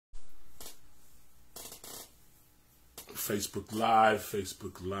Facebook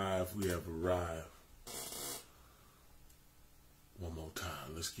Live, we have arrived. One more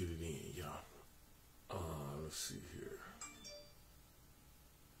time, let's get it in, y'all. Let's see here.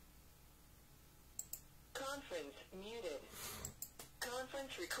 Conference muted.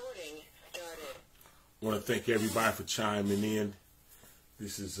 Conference recording started. I want to thank everybody for chiming in.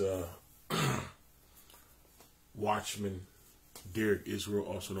 This is Watchman Derrick Yisrael,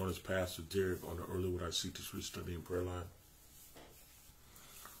 also known as Pastor Derrick, on the Early What I See to Read Study and Prayer Line.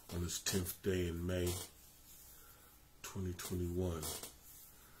 On this 10th day in May, 2021.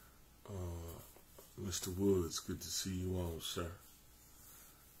 Mr. Woods, good to see you on, sir.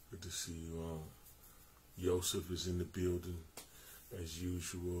 Good to see you on. Joseph is in the building, as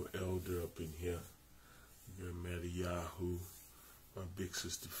usual. Elder up in here. We got Matty Yahoo, my big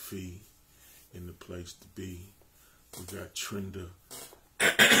sister Fee, in the place to be. We got Trenda.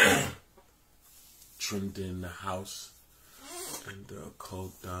 Trenda in the house. And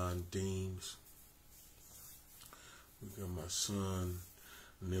Colt Don Deems. We got my son,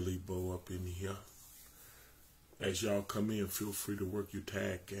 Nilly Bo, up in here. As y'all come in, feel free to work your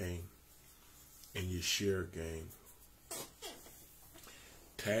tag game and your share game.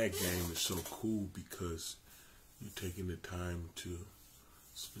 Tag game is so cool because you're taking the time to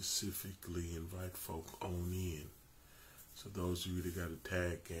specifically invite folk on in. So those of you that got a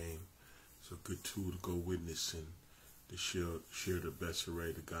tag game, it's a good tool to go witnessing, to share the best array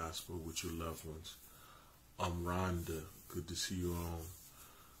of the gospel with your loved ones. I'm Rhonda. Good to see you on.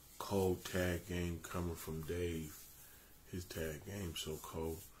 Cold tag game coming from Dave. His tag game so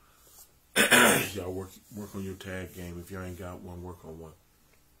cold. Y'all work on your tag game. If y'all ain't got one, work on one.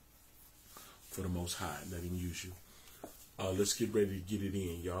 For the Most High, let him use you. Let's get ready to get it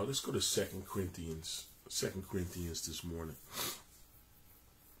in, y'all. Let's go to 2 Corinthians. 2 Corinthians this morning.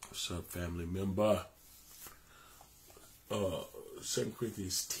 What's up, family member? 2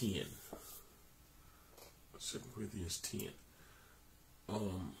 Corinthians 10. 2 Corinthians 10.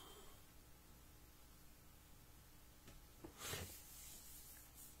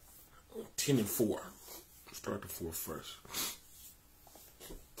 10 and 4. Start the 4 first.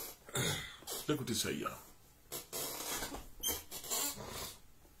 Look what this say, y'all.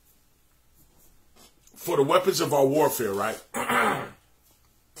 For the weapons of our warfare, right,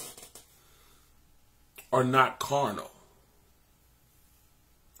 are not carnal,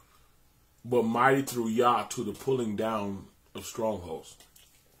 but mighty through Yah to the pulling down of strongholds.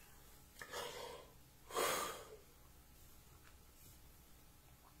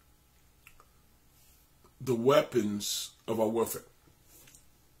 The weapons of our warfare.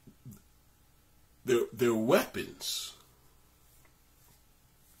 They're weapons.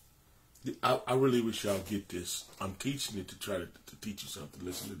 I really wish y'all get this. I'm teaching it to try to teach you something.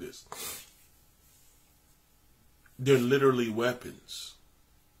 Listen to this. They're literally weapons.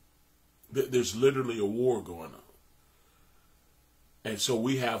 There's literally a war going on. And so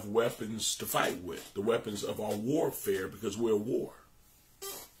we have weapons to fight with. The weapons of our warfare, because we're at war.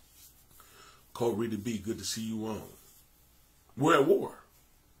 Cole Rita B, good to see you on. We're at war.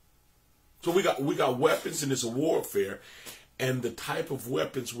 So we got weapons, and it's a warfare. And the type of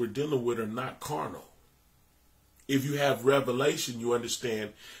weapons we're dealing with are not carnal. If you have revelation, you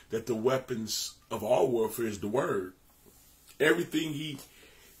understand that the weapons of all warfare is the word. Everything he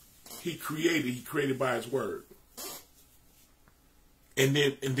created by his word. And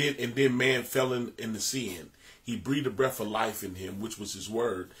then man fell in the sin. He breathed a breath of life in him, which was his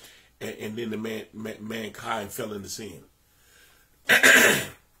word. And then mankind fell into sin.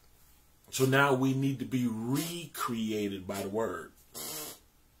 So now we need to be recreated by the word.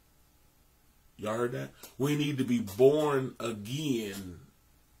 Y'all heard that? We need to be born again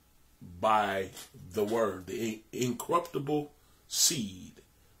by the word, the incorruptible seed.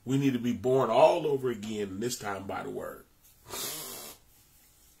 We need to be born all over again, this time by the word.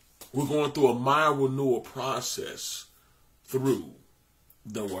 We're going through a mind renewal process through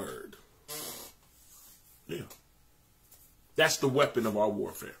the word. Yeah. That's the weapon of our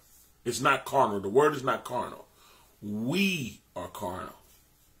warfare. It's not carnal. The word is not carnal. We are carnal,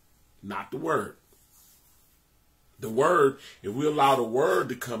 not the word. The word, if we allow the word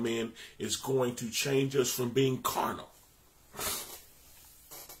to come in, is going to change us from being carnal.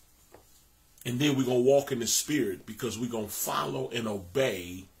 And then we're going to walk in the spirit because we're going to follow and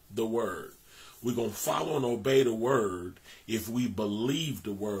obey the word. We're going to follow and obey the word if we believe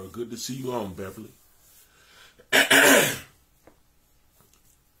the word. Good to see you on, Beverly.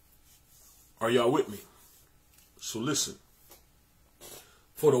 Are y'all with me? So listen.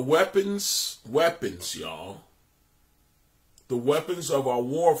 For the weapons, y'all, the weapons of our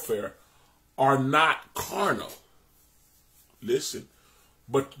warfare are not carnal. Listen.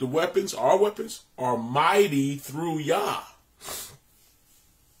 But the weapons, our weapons, are mighty through Yah.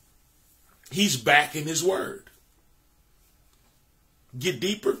 He's backing his word. Get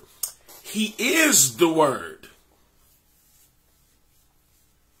deeper. He is the word.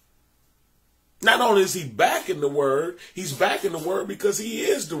 Not only is he backing the word, he's backing the word because he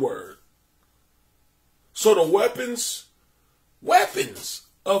is the word. So the weapons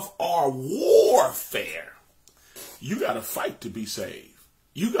of our warfare, you got to fight to be saved.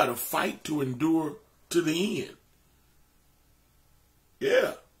 You got to fight to endure to the end.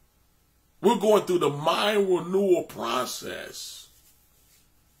 Yeah. We're going through the mind renewal process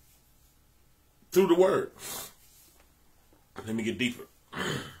through the word. Let me get deeper.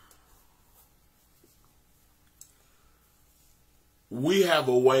 We have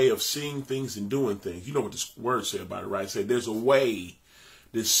a way of seeing things and doing things. You know what this word said about it, right? It said there's a way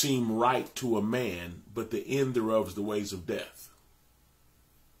that seem right to a man, but the end thereof is the ways of death.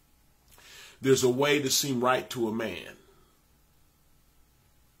 There's a way to seem right to a man.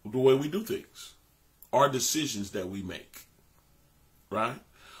 The way we do things. Our decisions that we make. Right?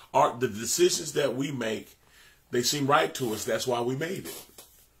 The decisions that we make, they seem right to us. That's why we made it.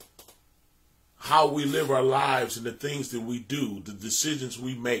 How we live our lives and the things that we do, the decisions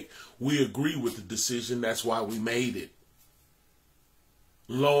we make, we agree with the decision. That's why we made it.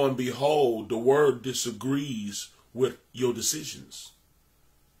 Lo and behold, the word disagrees with your decisions.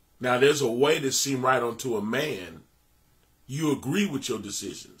 Now, there's a way to seem right unto a man. You agree with your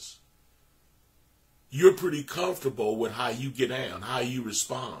decisions. You're pretty comfortable with how you get down, how you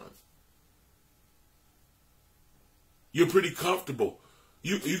respond. You're pretty comfortable.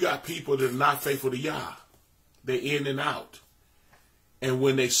 You got people that are not faithful to Yah. They're in and out. And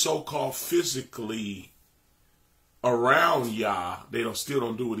when they so-called physically around Yah, they still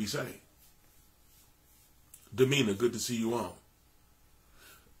don't do what he say. Demeanor, good to see you on.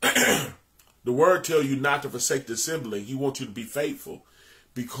 The word tells you not to forsake the assembly. He wants you to be faithful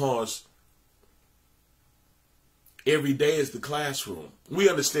because every day is the classroom. We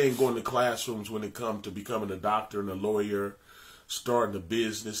understand going to classrooms when it comes to becoming a doctor and a lawyer, starting a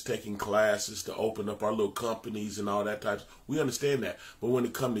business, taking classes to open up our little companies and all that type. We understand that. But when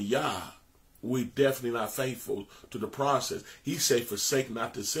it comes to Yah, we definitely not faithful to the process. He say, forsake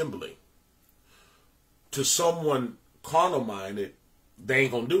not the assembly. To someone carnal-minded, they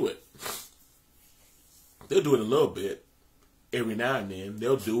ain't going to do it. They'll do it a little bit. Every now and then.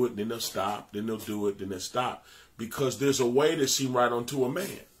 They'll do it, then they'll stop. Then they'll do it, then they'll stop. Because there's a way to seem right unto a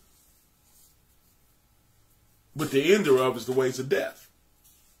man. But the end thereof is the ways of death.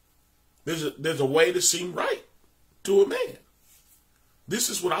 There's a way to seem right to a man. This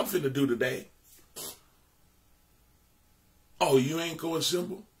is what I'm finna do today. Oh, you ain't going to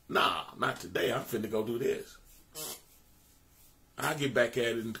assemble? Nah, not today. I'm finna go do this. I'll get back at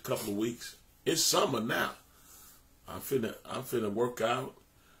it in a couple of weeks. It's summer now. I'm finna work out,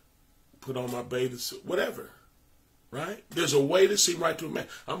 put on my bathing suit, whatever. Right? There's a way to seem right to a man.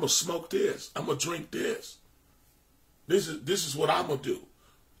 I'm gonna smoke this. I'm gonna drink this. This is what I'm gonna do.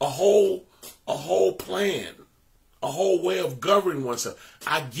 A whole plan, a whole way of governing oneself.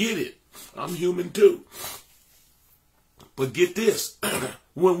 I get it. I'm human too. But get this.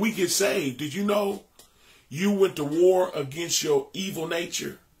 When we get saved, did you know you went to war against your evil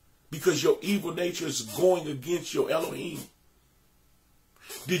nature? Because your evil nature is going against your Elohim.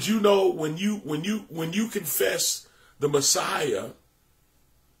 Did you know when you confess the Messiah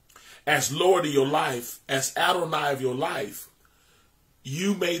as Lord of your life, as Adonai of your life,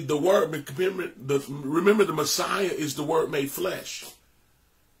 you made the word. Remember the Messiah is the word made flesh.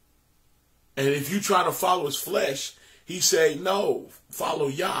 And if you try to follow his flesh, he said, no, follow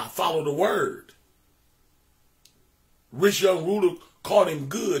Yah, follow the word. Rich young ruler called him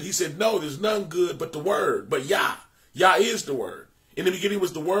good. He said, no, there's none good but the word, but Yah. Yah is the word. In the beginning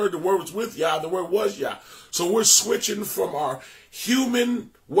was the word was with Yah, the word was Yah. So we're switching from our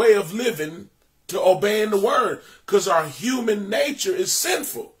human way of living to obeying the word because our human nature is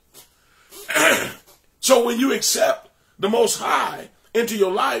sinful. So when you accept the Most High into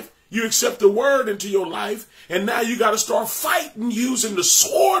your life, you accept the word into your life, and now you got to start fighting using the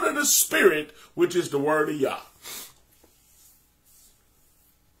sword of the Spirit, which is the word of Yah.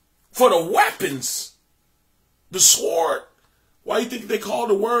 For the weapons, the sword, why do you think they call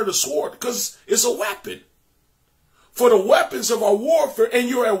the word a sword? Because it's a weapon. For the weapons of our warfare, and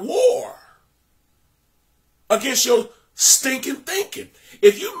you're at war against your stinking thinking.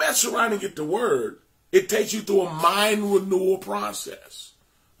 If you mess around and get the word, it takes you through a mind renewal process.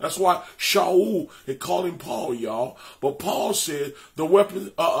 That's why Shaul, they call him Paul, y'all. But Paul said the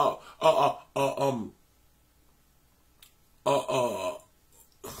weapon, What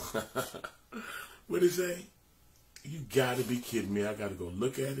did he say? You gotta be kidding me. I gotta go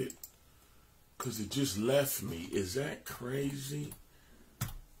look at it. Because it just left me. Is that crazy?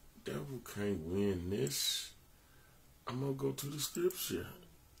 Devil can't win this. I'm going to go to the scripture.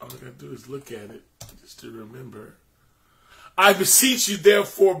 All I got to do is look at it just to remember. I beseech you,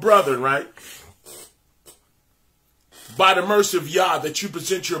 therefore, brethren, right? By the mercy of Yah, that you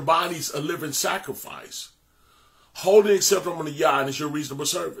present your bodies a living sacrifice, holy and acceptable unto Yah, and is your reasonable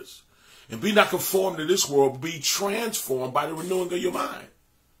service. And be not conformed to this world, but be transformed by the renewing of your mind.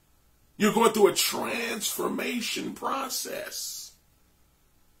 You're going through a transformation process.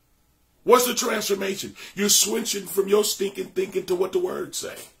 What's the transformation? You're switching from your stinking thinking to what the words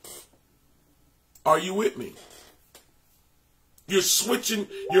say. Are you with me? You're switching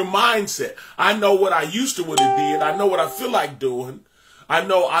your mindset. I know what I used to would have did. I know what I feel like doing. I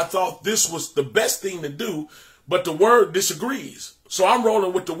know I thought this was the best thing to do, but the word disagrees. So I'm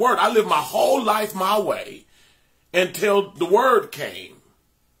rolling with the word. I lived my whole life my way until the word came.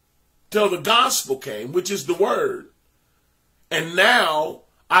 Till the gospel came, which is the word. And now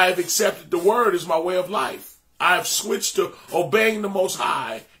I have accepted the word as my way of life. I have switched to obeying the Most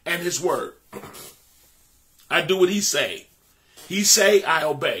High and his word. I do what he say. He say, I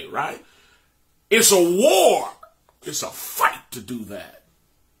obey, right? It's a war. It's a fight to do that.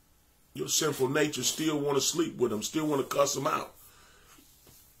 Your sinful nature still want to sleep with him, still want to cuss him out.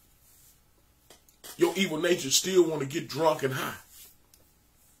 Your evil nature still want to get drunk and high.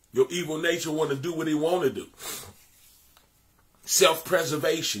 Your evil nature want to do what he want to do.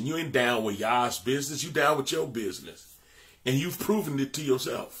 Self-preservation. You ain't down with Yah's business. You down with your business. And you've proven it to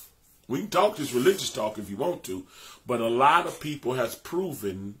yourself. We can talk this religious talk if you want to, but a lot of people has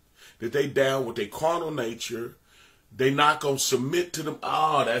proven that they down with their carnal nature. They not going to submit to them.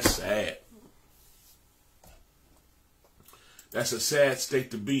 Oh, that's sad. That's a sad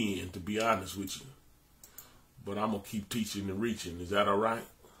state to be in, to be honest with you. But I'm going to keep teaching and reaching. Is that all right?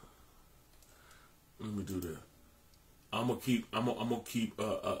 Let me do that. I'm gonna keep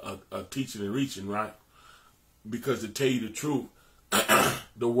teaching and reaching, right? Because to tell you the truth,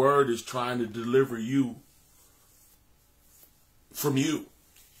 the word is trying to deliver you from you,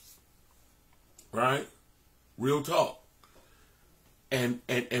 right? Real talk. And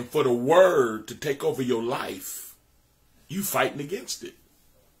for the word to take over your life, you fighting against it.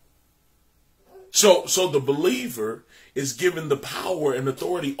 So the believer is given the power and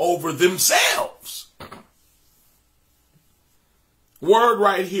authority over themselves. Word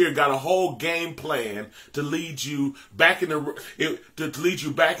right here got a whole game plan to lead you back into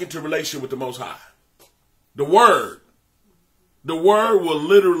relationship with the Most High. The word will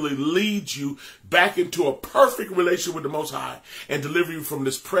literally lead you back into a perfect relationship with the Most High and deliver you from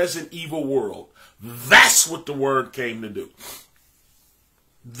this present evil world. That's what the word came to do.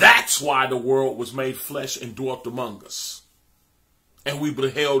 That's why the world was made flesh and dwelt among us. And we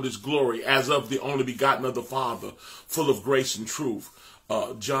beheld his glory as of the only begotten of the Father, full of grace and truth.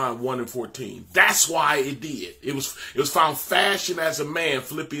 John 1:14. That's why it did. It was found fashioned as a man.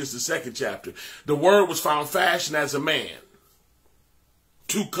 Philippians the 2nd chapter. The word was found fashioned as a man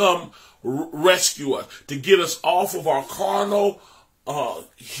to come rescue us, to get us off of our carnal,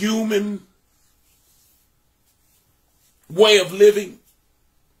 human way of living.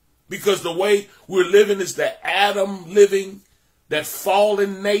 Because the way we're living is that Adam living, that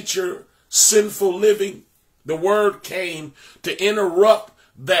fallen nature, sinful living. The word came to interrupt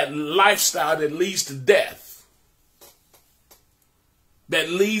that lifestyle that leads to death. That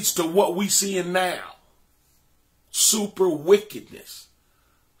leads to what we see in now. Super wickedness.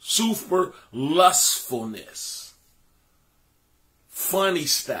 Super lustfulness. Funny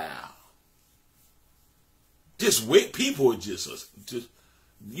style. Just people are just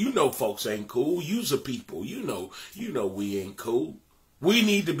you know folks ain't cool. You's a people. You know we ain't cool. We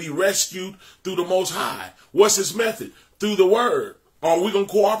need to be rescued through the Most High. What's his method? Through the word. Are we going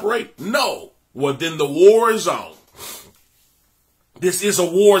to cooperate? No. Well, then the war is on. This is a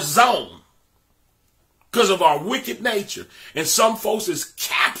war zone because of our wicked nature. And some folks is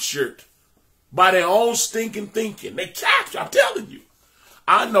captured by their own stinking thinking. They captured. I'm telling you.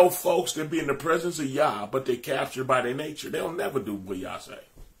 I know folks that be in the presence of Yah, but they captured by their nature. They'll never do what Yah say.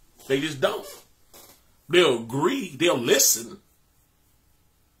 They just don't. They'll agree. They'll listen.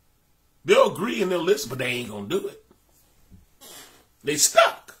 They'll agree and they'll listen, but they ain't going to do it. They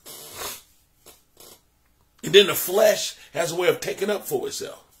stuck. And then the flesh has a way of taking up for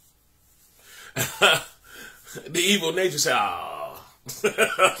itself. The evil nature say, oh.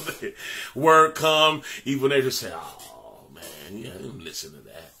 Word come, evil nature say, oh, man, yeah, don't listen to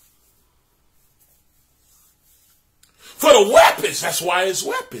that. For the weapons. That's why it's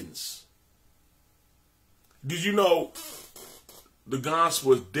weapons. Did you know the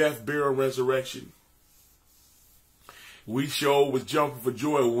gospel is death, burial, and resurrection? We sure was jumping for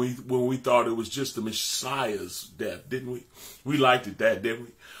joy when we thought it was just the Messiah's death, didn't we? We liked it that, didn't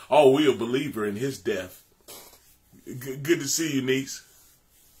we? Oh, we're a believer in his death. Good to see you, niece.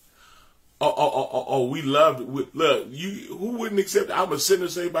 Oh, we loved it. Look, who wouldn't accept it? I'm a sinner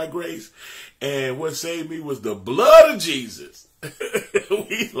saved by grace. And what saved me was the blood of Jesus.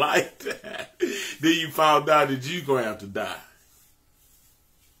 We liked that. Then you found out that you're going to have to die.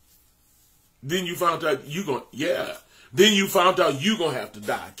 Then you found out Then you found out you're going to have to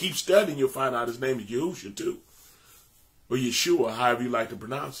die. Keep studying, you'll find out his name is Yahusha too. Or Yeshua, however you like to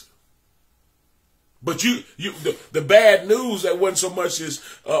pronounce it. But the bad news that wasn't so much as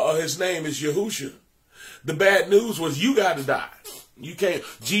his name is Yahusha. The bad news was you got to die. You can't.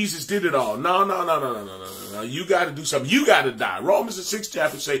 Jesus did it all. No. You got to do something. You got to die. Romans the 6th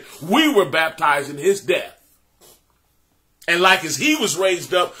chapter say we were baptized in his death. And like as he was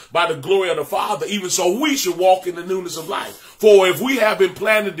raised up by the glory of the Father, even so we should walk in the newness of life. For if we have been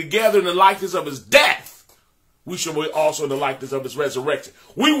planted together in the likeness of his death, we should be also in the likeness of his resurrection.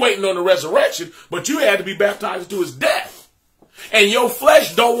 We waiting on the resurrection, but you had to be baptized into his death. And your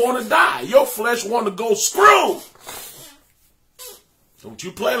flesh don't want to die. Your flesh want to go screw. Don't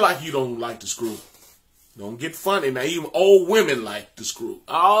you play like you don't like to screw. Don't get funny. Now even old women like to screw.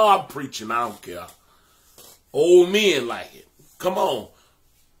 Oh, I'm preaching. I don't care. Old men like it. Come on.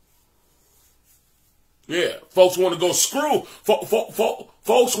 Yeah, folks want to go screw.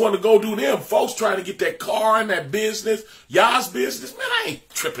 Folks want to go do them. Folks trying to get that car and that business. Y'all's business. Man, I ain't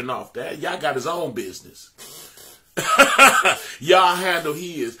tripping off that. Y'all got his own business. Y'all handle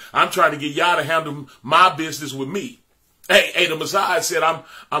his. I'm trying to get y'all to handle my business with me. Hey, the Messiah said, I'm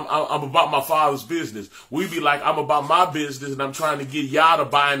about my Father's business. We be like, I'm about my business, and I'm trying to get y'all to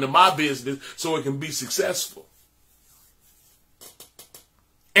buy into my business so it can be successful.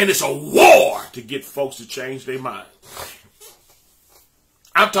 And it's a war to get folks to change their mind.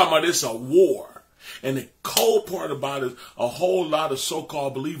 I'm talking about it's a war. And the cold part about it, a whole lot of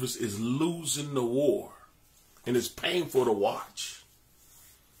so-called believers is losing the war. And it's painful to watch.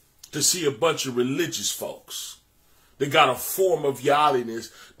 To see a bunch of religious folks. They got a form of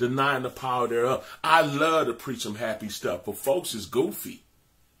godliness denying the power thereof. I love to preach some happy stuff, but folks is goofy.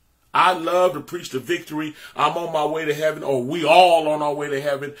 I love to preach the victory. I'm on my way to heaven, or we all on our way to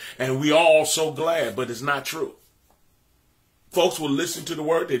heaven, and we all so glad, but it's not true. Folks will listen to the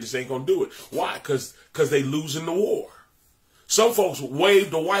word, they just ain't going to do it. Why? Because they losing the war. Some folks waved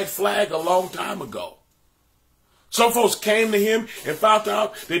the white flag a long time ago. Some folks came to him and found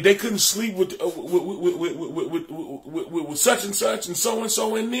out that they couldn't sleep with such and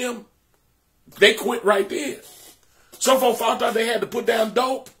so in them. They quit right there. Some folks found out they had to put down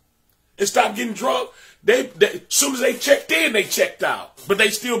dope and stop getting drunk. As soon as they checked in, they checked out. But they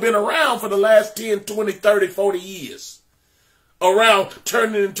still been around for the last 10, 20, 30, 40 years. Around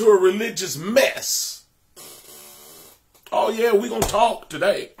turning into a religious mess. Oh yeah, we're going to talk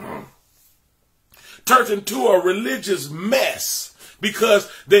today. Turned into a religious mess because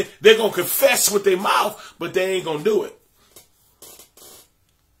they're going to confess with their mouth, but they ain't going to do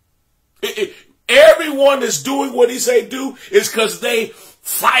it. Everyone that's doing what he say do is because they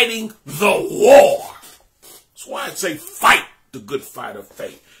fighting the war. That's why I say fight the good fight of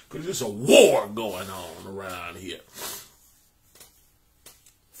faith, because there's a war going on around here.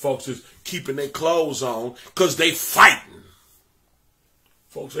 Folks is keeping their clothes on because they fighting.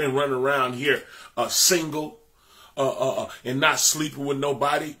 Folks ain't running around here single and not sleeping with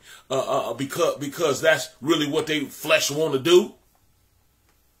nobody because that's really what they flesh want to do.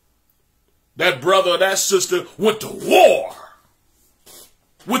 That brother or that sister went to war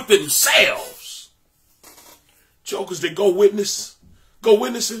with themselves. Jokers that go witnessing,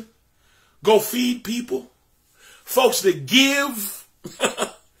 go feed people. Folks that give.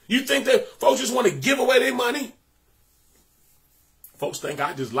 You think that folks just want to give away their money? Folks think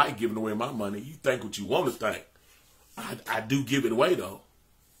I just like giving away my money. You think what you want to think. I do give it away, though.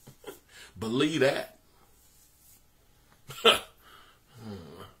 Believe that.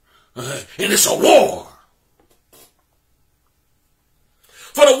 And it's a war.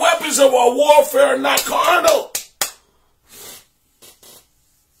 For the weapons of our warfare are not carnal.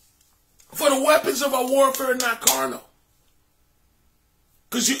 For the weapons of our warfare are not carnal.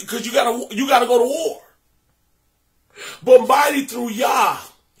 Because you gotta go to war. But mighty through Yah,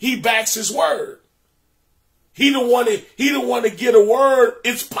 he backs his word. He don't want to get a word.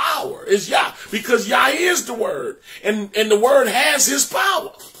 It's power. It's Yah, because Yah is the word, and the word has his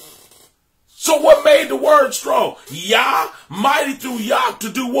power. So what made the word strong? Yah, mighty through Yah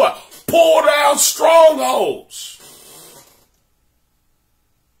to do what? Pull down strongholds.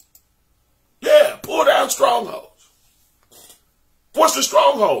 Yeah, pull down strongholds. What's the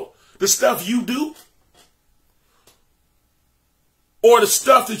stronghold? The stuff you do? Or the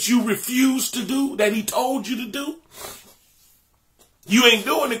stuff that you refuse to do that he told you to do? You ain't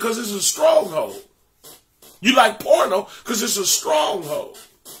doing it because it's a stronghold. You like porno because it's a stronghold.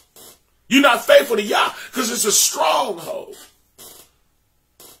 You're not faithful to Yah because it's a stronghold.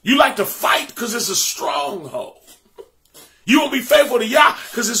 You like to fight because it's a stronghold. You won't be faithful to Yah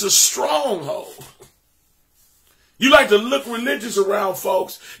because it's a stronghold. You like to look religious around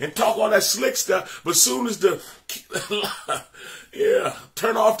folks and talk all that slick stuff, but soon as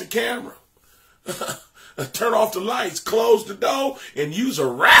turn off the camera, turn off the lights, close the door, and use a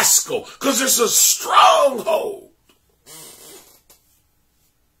rascal because it's a stronghold.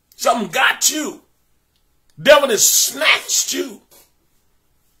 Something got you. Devil has snatched you.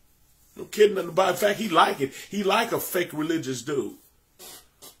 No kidding about it. In fact, he like it. He like a fake religious dude.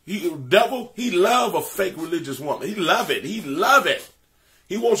 Devil, he love a fake religious woman. He love it. He love it.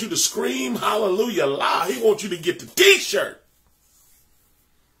 He wants you to scream hallelujah loud. He wants you to get the t-shirt.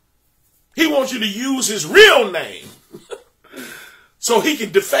 He wants you to use his real name so he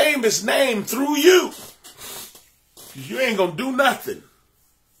can defame his name through you. You ain't going to do nothing.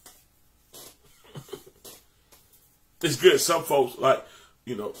 It's good. Some folks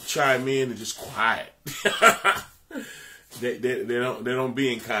chime in and just quiet. They don't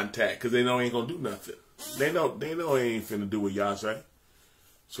be in contact because they know ain't gonna do nothing. They know they ain't finna do what y'all say.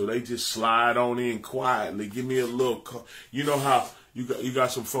 So they just slide on in quietly. Give me a little. You know how you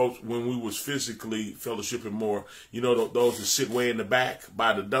got some folks when we was physically fellowshipping more. You know those that sit way in the back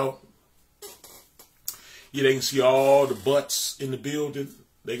by the door. Yeah, they can see all the butts in the building.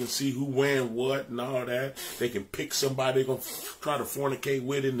 They can see who wearing what and all that. They can pick somebody they're gonna try to fornicate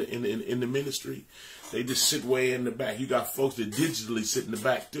with in the ministry. They just sit way in the back. You got folks that digitally sit in the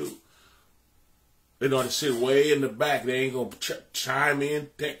back too. They know how to sit way in the back. They ain't gonna chime in,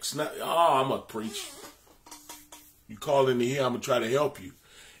 text nothing. Oh, I'm gonna preach. You call in here, I'm gonna try to help you.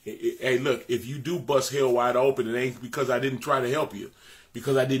 Hey, look, if you do bust hell wide open, it ain't because I didn't try to help you.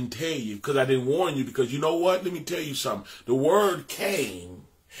 Because I didn't tell you. Because I didn't warn you. Because you know what? Let me tell you something. The word came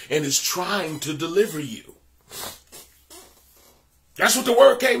and is trying to deliver you. That's what the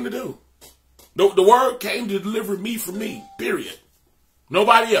word came to do. The word came to deliver me from me, period.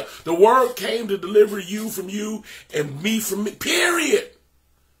 Nobody else. The word came to deliver you from you and me from me, period.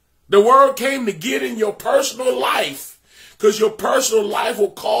 The word came to get in your personal life because your personal life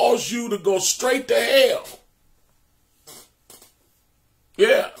will cause you to go straight to hell.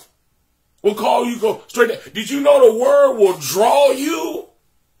 Yeah. Will call you go straight to. Did you know the word will draw you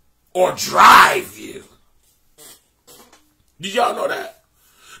or drive you? Did y'all know that?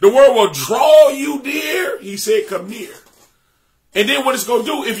 The word will draw you near. He said, come near. And then what it's going to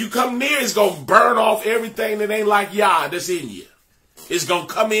do, if you come near, it's going to burn off everything that ain't like Yah that's in you. It's going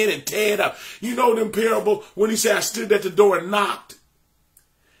to come in and tear it up. You know them parable when he said, I stood at the door and knocked.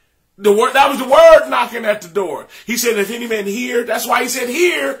 That was the word knocking at the door. He said, if any man hear, that's why he said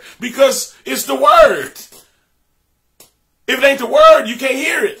hear, because it's the word. If it ain't the word, you can't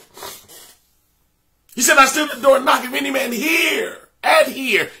hear it. He said, I stood at the door and knock. If any man hear,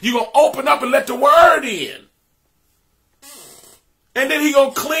 adhere, you're going to open up and let the word in. And then he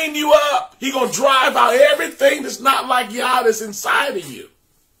going to clean you up. He going to drive out everything that's not like Yah that's inside of you.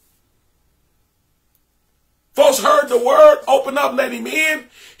 Folks heard the word, open up, let him in.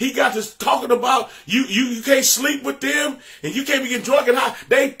 He got this talking about you can't sleep with them and you can't be getting drunk and high.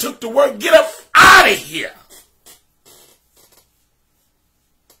 They took the word, get up out of here.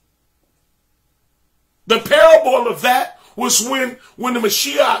 The parable of that was when the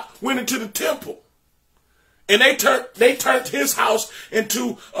Mashiach went into the temple. And they turned his house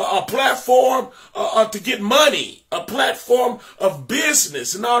into a platform to get money, a platform of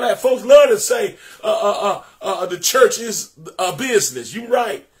business and all that. Folks love to say the church is a business. You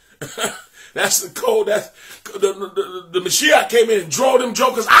right. That's the code. That's the Mashiach came in and drove them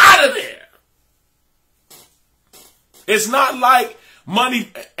jokers out of there. It's not like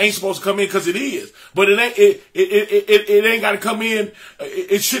money ain't supposed to come in because it is, but it ain't got to come in.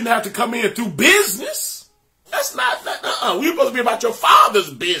 It shouldn't have to come in through business. That's not, we're supposed to be about your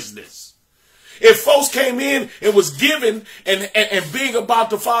father's business. If folks came in and was giving and being about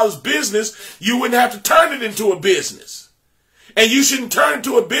the father's business, you wouldn't have to turn it into a business. And you shouldn't turn it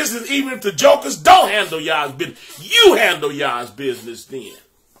into a business even if the jokers don't handle Yah's business. You handle Yah's business then.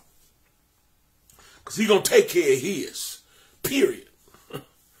 Because he's going to take care of his. Period.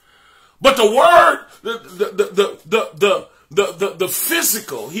 But the word, the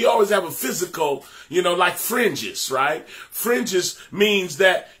physical, he always have a physical, like fringes, right? Fringes means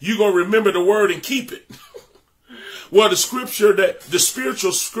that you're going to remember the word and keep it. Well, the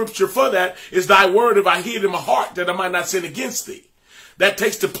spiritual scripture for that is thy word have I hid in my heart that I might not sin against thee. That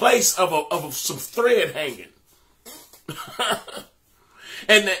takes the place of some thread hanging.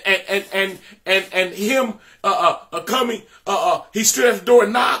 and him coming, he stood at the door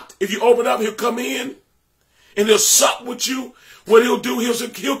and knocked. If you open up, he'll come in and he'll sup with you. What he'll do,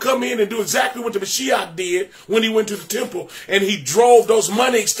 he'll come in and do exactly what the Mashiach did when he went to the temple and he drove those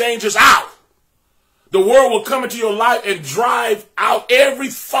money exchangers out. The word will come into your life and drive out every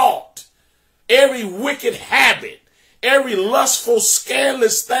thought, every wicked habit, every lustful,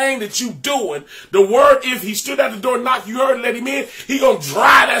 scandalous thing that you doing. The word, if he stood at the door and knocked, you heard, let him in, he gonna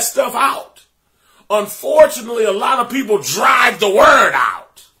drive that stuff out. Unfortunately, a lot of people drive the word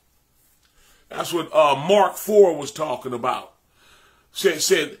out. That's what Mark 4 was talking about.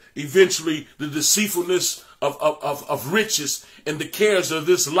 Said eventually the deceitfulness of riches and the cares of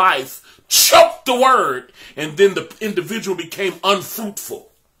this life choked the word, and then the individual became unfruitful.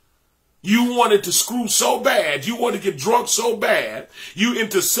 You wanted to screw so bad. You wanted to get drunk so bad. You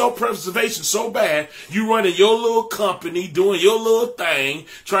into self-preservation so bad. You running your little company, doing your little thing,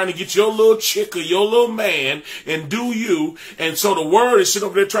 trying to get your little chick or your little man and do you. And so the word is sitting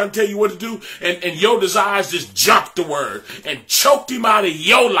over there trying to tell you what to do. And your desires just jumped the word and choked him out of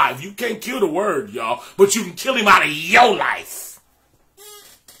your life. You can't kill the word, y'all, but you can kill him out of your life.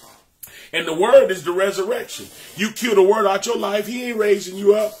 And the word is the resurrection. You kill the word out your life, he ain't raising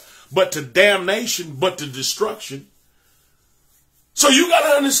you up. But to damnation, but to destruction. So you got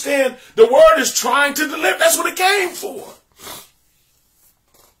to understand the word is trying to deliver. That's what it came for.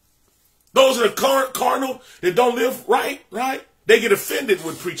 Those that are carnal, that don't live right, they get offended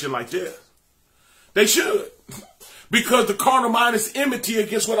with preaching like this. They should. Because the carnal mind is enmity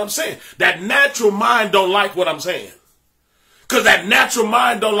against what I'm saying. That natural mind don't like what I'm saying. Because that natural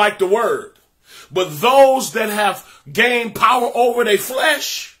mind don't like the word. But those that have gained power over their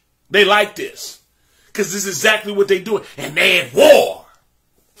flesh, they like this. Because this is exactly what they doing. And they at war.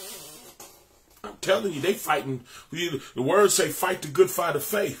 I'm telling you, they fighting. The words say fight the good fight of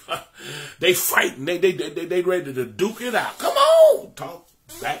faith. They fighting. They ready to duke it out. Come on. Talk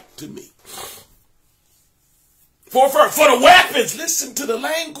back to me. For the weapons. Listen to the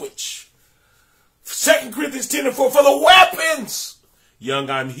language. 2 Corinthians 10:4. For the weapons. Young,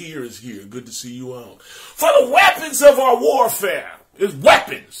 I'm here is here. Good to see you on. For the weapons of our warfare. Is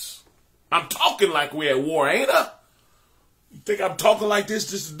weapons. I'm talking like we're at war, ain't I? You think I'm talking like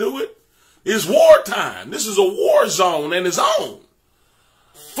this just to do it? It's wartime. This is a war zone and its own.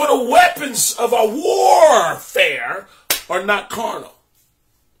 For the weapons of our warfare are not carnal.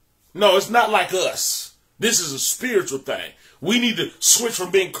 No, it's not like us. This is a spiritual thing. We need to switch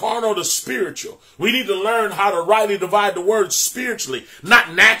from being carnal to spiritual. We need to learn how to rightly divide the word spiritually,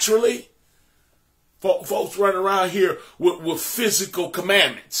 not naturally. Folks running around here with physical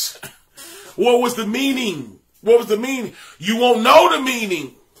commandments. What was the meaning? What was the meaning? You won't know the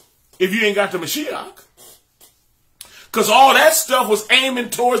meaning if you ain't got the Mashiach. Because all that stuff was aiming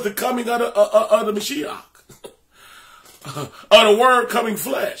towards the coming of the Mashiach. Of the word coming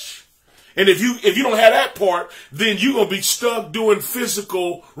flesh. And if you don't have that part, then you're going to be stuck doing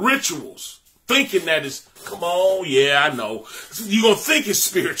physical rituals. Thinking that is, come on, yeah, I know. You're going to think it's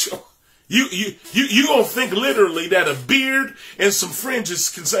spiritual. You gonna think literally that a beard and some fringes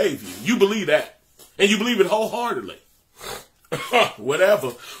can save you. You believe that. And you believe it wholeheartedly.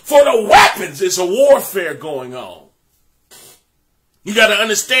 Whatever. For the weapons, it's a warfare going on. You got to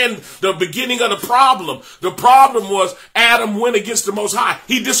understand the beginning of the problem. The problem was Adam went against the Most High.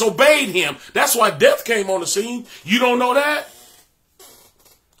 He disobeyed him. That's why death came on the scene. You don't know that?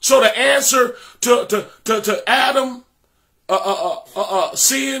 So the answer to Adam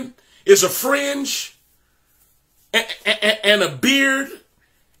sin is a fringe and a beard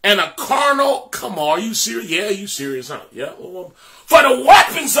and a carnal. Come on, are you serious? Yeah, you serious, huh? Yeah. For the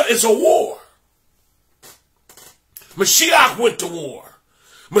weapons, it's a war. Mashiach went to war.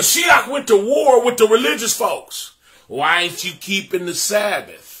 Mashiach went to war with the religious folks. Why ain't you keeping the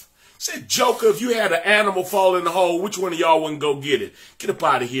Sabbath? Said, Joker, if you had an animal fall in the hole, which one of y'all wouldn't go get it? Get up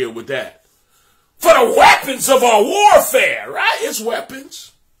out of here with that. For the weapons of our warfare, right? It's weapons.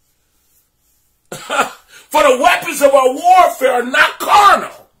 For the weapons of our warfare are not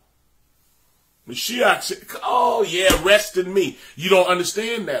carnal. Mashiach said, oh yeah, rest in me. You don't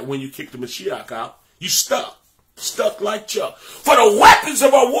understand that when you kick the Mashiach out. You stuck. Stuck like Chuck. For the weapons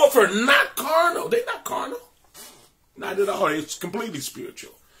of our warfare are not carnal. They're not carnal. Not at all. It's completely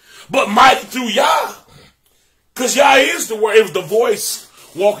spiritual. but mighty through Yah. Because Yah is the word. It was the voice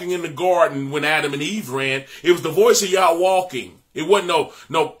walking in the garden when Adam and Eve ran. It was the voice of Yah walking. It wasn't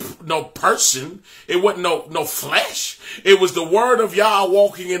no person. It wasn't no flesh. It was the word of Yah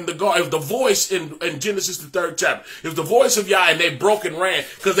walking in the garden. It was the voice in Genesis, the 3rd chapter. It was the voice of Yah, and they broke and ran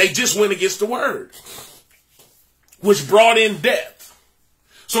because they just went against the word, which brought in death.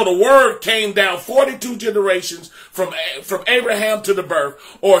 So the word came down 42 generations from Abraham to the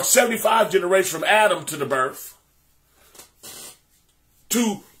birth, or 75 generations from Adam to the birth,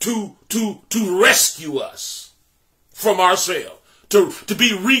 to rescue us from ourselves. To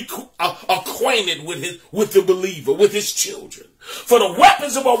be acquainted with the believer, with his children. For the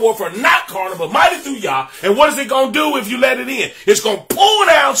weapons of our warfare are not carnal, but mighty through Yah. And what is it going to do if you let it in? It's going to pull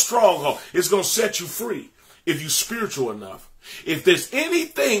down stronghold. It's going to set you free if you're spiritual enough. If there's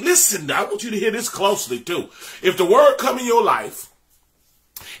anything, listen, I want you to hear this closely too. If the word come in your life,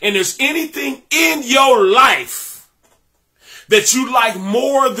 and there's anything in your life that you like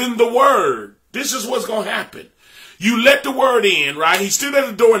more than the word, this is what's going to happen. You let the word in, right? He stood at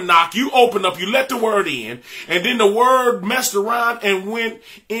the door and knocked. You opened up. You let the word in. And then the word messed around and went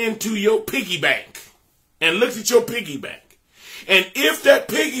into your piggy bank and looked at your piggy bank. And if that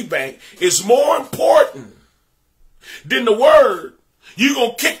piggy bank is more important than the word, you're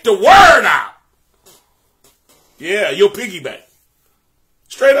going to kick the word out. Yeah, your piggy bank.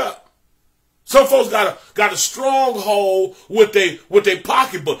 Straight up. Some folks got a stronghold with their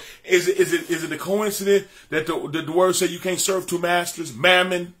pocketbook. Is it a coincidence that the word said you can't serve two masters?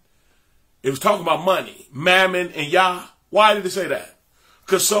 Mammon. It was talking about money. Mammon and Yah. Why did it say that?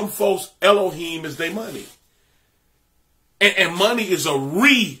 Because some folks, Elohim is their money. And money is a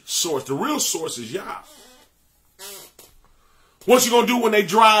resource. The real source is Yah. What you gonna do when they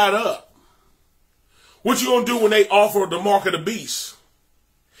dry it up? What you gonna do when they offer the mark of the beast?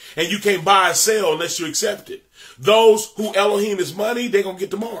 And you can't buy or sell unless you accept it. Those who Elohim is money, they're going to get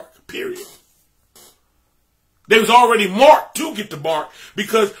the mark, period. They was already marked to get the mark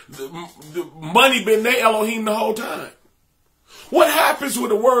because the money been their Elohim the whole time. What happens when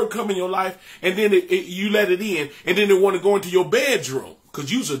the word come in your life and then you let it in and then they want to go into your bedroom?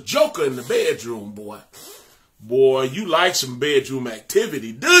 Because you's a joker in the bedroom, boy. Boy, you like some bedroom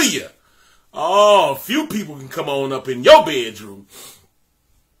activity, do you? Oh, few people can come on up in your bedroom.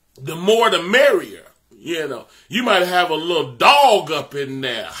 The more the merrier, you know. You might have a little dog up in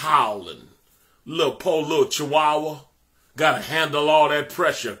there howling. Little chihuahua. Got to handle all that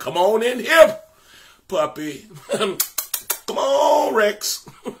pressure. Come on in here, puppy. Come on, Rex.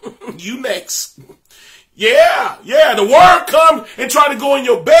 You next. Yeah. The word comes and try to go in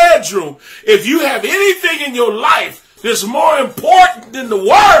your bedroom. If you have anything in your life that's more important than the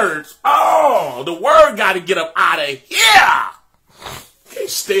words, the word got to get up out of here. Can't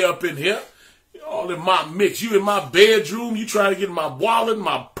stay up in here. All in my mix. You in my bedroom. You trying to get my wallet,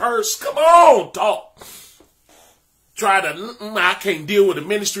 my purse. Come on, talk. I can't deal with a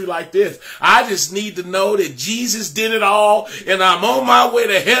ministry like this. I just need to know that Jesus did it all and I'm on my way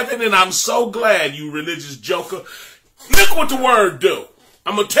to heaven and I'm so glad, you religious joker. Look what the word do.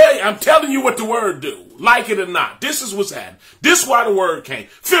 I'm telling you what the word do. Like it or not. This is what's happening. This is why the word came.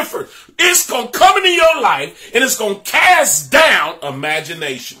 Fifth, it's going to come into your life and it's going to cast down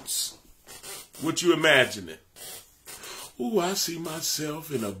imaginations. What you imagining? Ooh, I see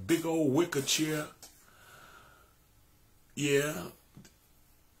myself in a big old wicker chair. Yeah,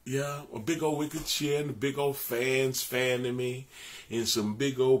 a big old wicker chair and the big old fans fanning me and some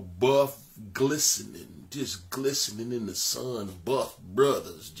big old buff just glistening in the sun, buff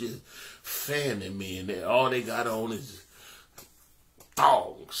brothers just fanning me, and all they got on is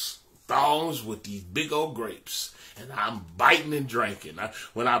thongs with these big old grapes, and I'm biting and drinking.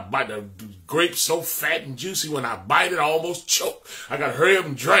 When I bite the grapes so fat and juicy, when I bite it, I almost choke. I gotta hurry up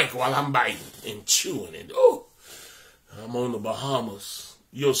and drink while I'm biting and chewing it. Oh, I'm on the Bahamas.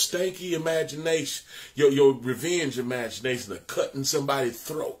 Your stanky imagination, your revenge imagination of cutting somebody's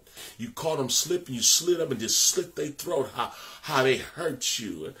throat. You caught them slipping, you slid up and just slit their throat, how they hurt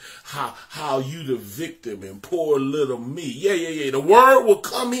you, and how you the victim and poor little me. Yeah. The word will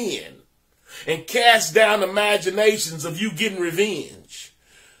come in and cast down imaginations of you getting revenge.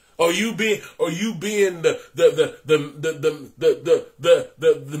 Or you being the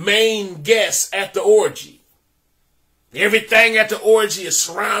main guest at the orgy. Everything at the orgy is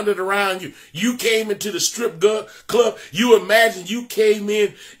surrounded around you. You came into the strip club. You imagine you came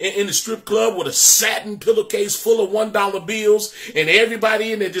in the strip club with a satin pillowcase full of $1 bills, and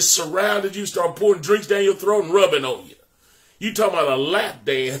everybody in there just surrounded you, started pouring drinks down your throat and rubbing on you. You talking about a lap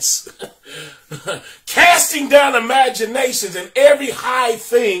dance. Casting down imaginations and every high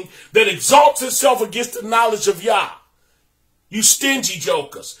thing that exalts itself against the knowledge of Yah. You stingy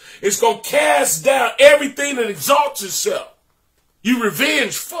jokers. It's going to cast down everything that exalts itself. You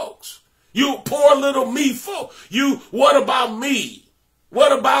revenge folks. You poor little me folk. You, what about me?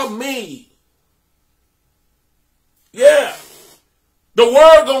 What about me? Yeah. The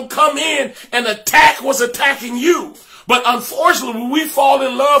word going to come in and attack what's attacking you. But unfortunately, we fall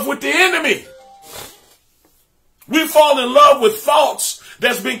in love with the enemy. We fall in love with thoughts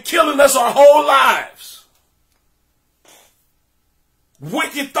that's been killing us our whole lives.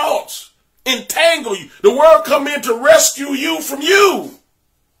 Wicked thoughts entangle you. The word come in to rescue you from you.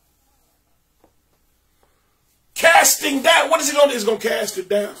 Casting down. What is it going to do? It's going to cast it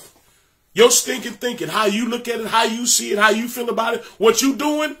down. Your stinking thinking, how you look at it, how you see it, how you feel about it, what you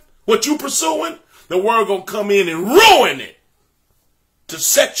doing, what you pursuing, the word going to come in and ruin it to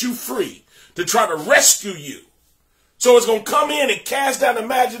set you free, to try to rescue you. So it's going to come in and cast down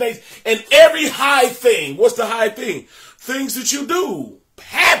imagination and every high thing. What's the high thing? Things that you do,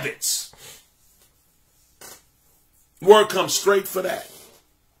 habits. Word comes straight for that.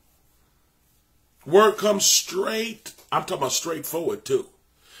 Word comes straight. I'm talking about straightforward too.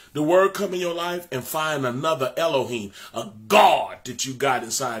 The word come in your life and find another Elohim, a God that you got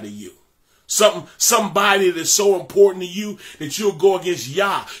inside of you. Somebody that's so important to you that you'll go against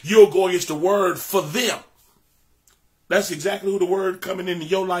Yah. You'll go against the word for them. That's exactly who the word coming into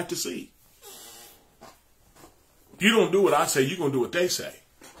your life to see. You don't do what I say, you're going to do what they say.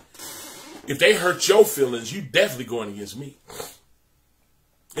 If they hurt your feelings, you definitely going against me.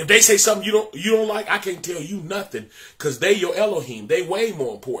 If they say something you don't like, I can't tell you nothing because they your Elohim. They way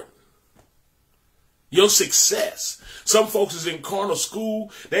more important. Your success. Some folks is in carnal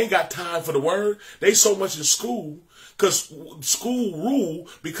school. They ain't got time for the word. They so much in school because school rule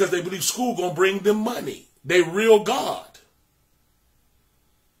because they believe school going to bring them money. They real God.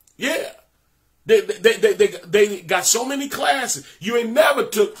 Yeah. They got so many classes. You ain't never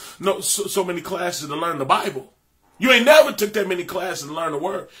took so many classes to learn the Bible. You ain't never took that many classes to learn the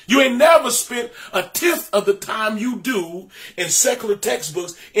word. You ain't never spent a tenth of the time you do in secular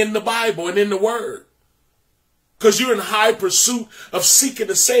textbooks in the Bible and in the word. Because you're in high pursuit of seeking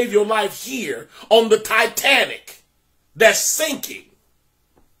to save your life here on the Titanic that's sinking.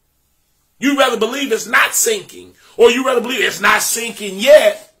 You rather believe it's not sinking, or you rather believe it's not sinking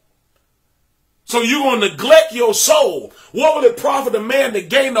yet. So you're going to neglect your soul. What will it profit a man to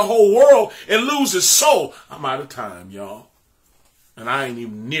gain the whole world and lose his soul? I'm out of time, y'all. And I ain't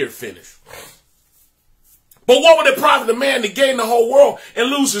even near finished. But what would it profit a man to gain the whole world and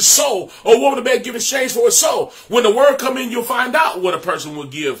lose his soul? Or what would a man give in exchange for his soul? When the word come in, you'll find out what a person will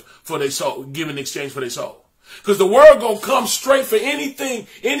give for their soul, give in exchange for their soul. Because the word going to come straight for anything,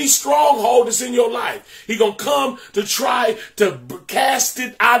 any stronghold that's in your life. He going to come to try to cast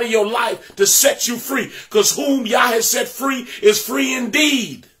it out of your life to set you free. Because whom Yah has set free is free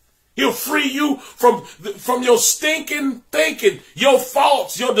indeed. He'll free you from your stinking thinking, your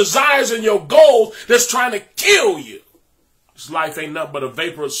faults, your desires, and your goals that's trying to kill you. This life ain't nothing but a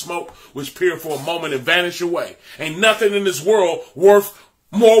vapor of smoke which appear for a moment and vanish away. Ain't nothing in this world worth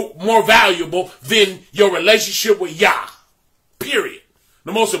more valuable than your relationship with Yah. Period.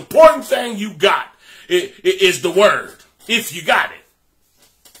 The most important thing you got is the word. If you got it.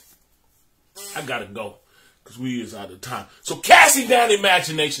 I gotta go because we is out of time. So casting down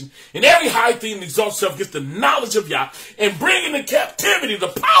imagination and every high thing that exalts itself against the knowledge of Yah and bringing into captivity the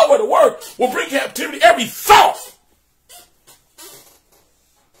power of the word will bring captivity every thought.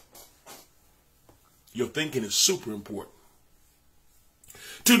 Your thinking is super important.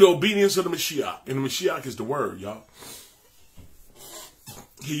 To the obedience of the Mashiach. And the Mashiach is the word, y'all.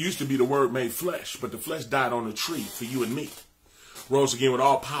 He used to be the word made flesh, but the flesh died on the tree for you and me. Rose again with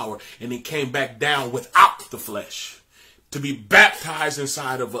all power, and he came back down without the flesh to be baptized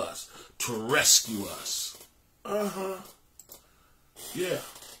inside of us, to rescue us. Yeah.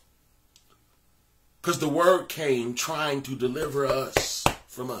 Because the word came trying to deliver us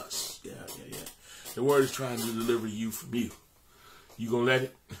from us. Yeah. The word is trying to deliver you from you. You gonna let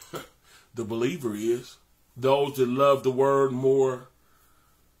it? The believer is. Those that love the word more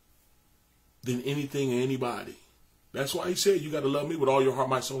than anything or anybody. That's why he said you got to love me with all your heart,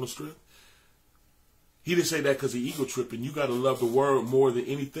 mind, soul, and strength. He didn't say that because of ego tripping. You got to love the word more than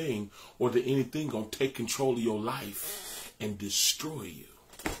anything, or that anything gonna take control of your life and destroy you.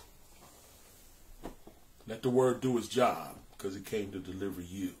 Let the word do its job because it came to deliver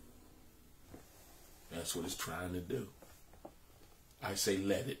you. That's what it's trying to do. I say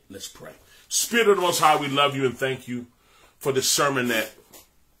let it. Let's pray. Spirit of the Most High, we love you and thank you for the sermon that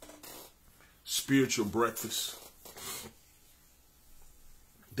spiritual breakfast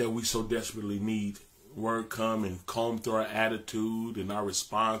that we so desperately need. Word come and comb through our attitude and our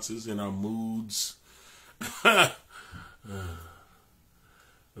responses and our moods. The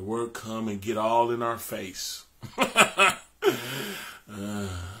word come and get all in our face.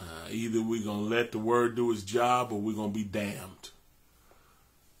 Either we're going to let the word do its job or we're going to be damned.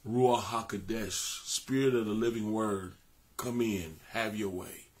 Ruach HaKodesh, Spirit of the living word, come in, have your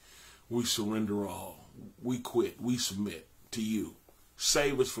way. We surrender all. We quit. We submit to you.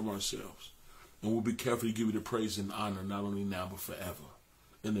 Save us from ourselves. And we'll be careful to give you the praise and honor, not only now but forever.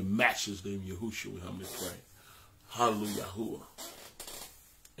 In the matchless name of Yahushua, we humbly pray. Hallelujah. Yahuwah.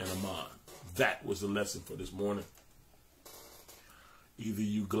 And Aman. That was the lesson for this morning. Either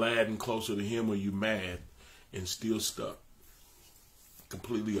you glad and closer to him or you mad and still stuck.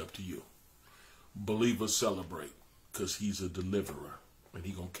 Completely up to you. Believers celebrate because he's a deliverer. And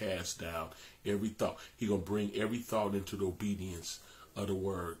he's going to cast down every thought. He's going to bring every thought into the obedience of the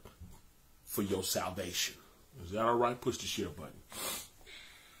word for your salvation. Is that all right? Push the share button.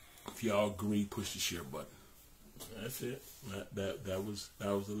 If y'all agree, push the share button. That's it. That was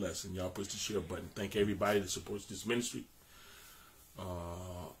the lesson. Y'all push the share button. Thank everybody that supports this ministry.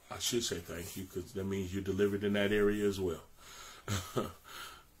 I should say thank you because that means you're delivered in that area as well.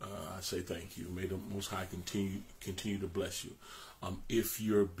 I say thank you. May the Most High continue to bless you. If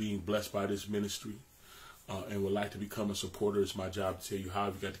you're being blessed by this ministry and would like to become a supporter, it's my job to tell you how.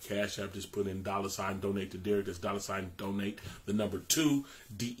 If you got the cash app, just put in $ donate to Derrick. That's $ donate, the number 2,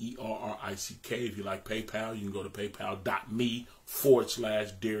 DERRICK. If you like PayPal, you can go to paypal.me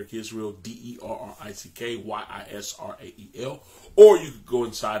 /Derrick Yisrael, DERRICK YISRAEL. Or you can go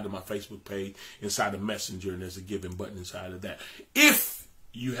inside to my Facebook page, inside the messenger, and there's a giving button inside of that. If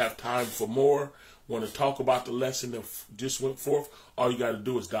you have time for more, want to talk about the lesson that just went forth, all you got to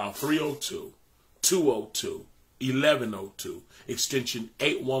do is dial 302-202-1102, extension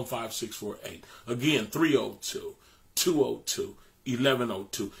 815648. Again,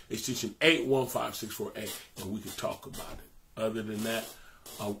 302-202-1102, extension 815648, and we can talk about it. Other than that,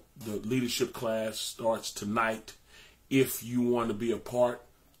 the leadership class starts tonight. If you want to be a part,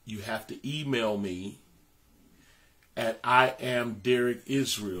 you have to email me at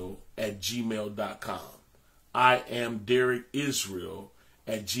iamderrickisrael@gmail.com.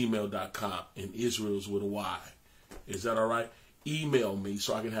 iamderrickisrael@gmail.com. And Israel's with a Y. Is that all right? Email me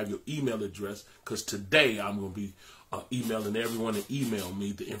so I can have your email address, because today I'm going to be emailing everyone to email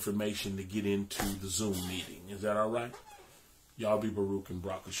me the information to get into the Zoom meeting. Is that all right? Y'all be Baruch and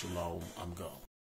Barak Shalom. I'm gone.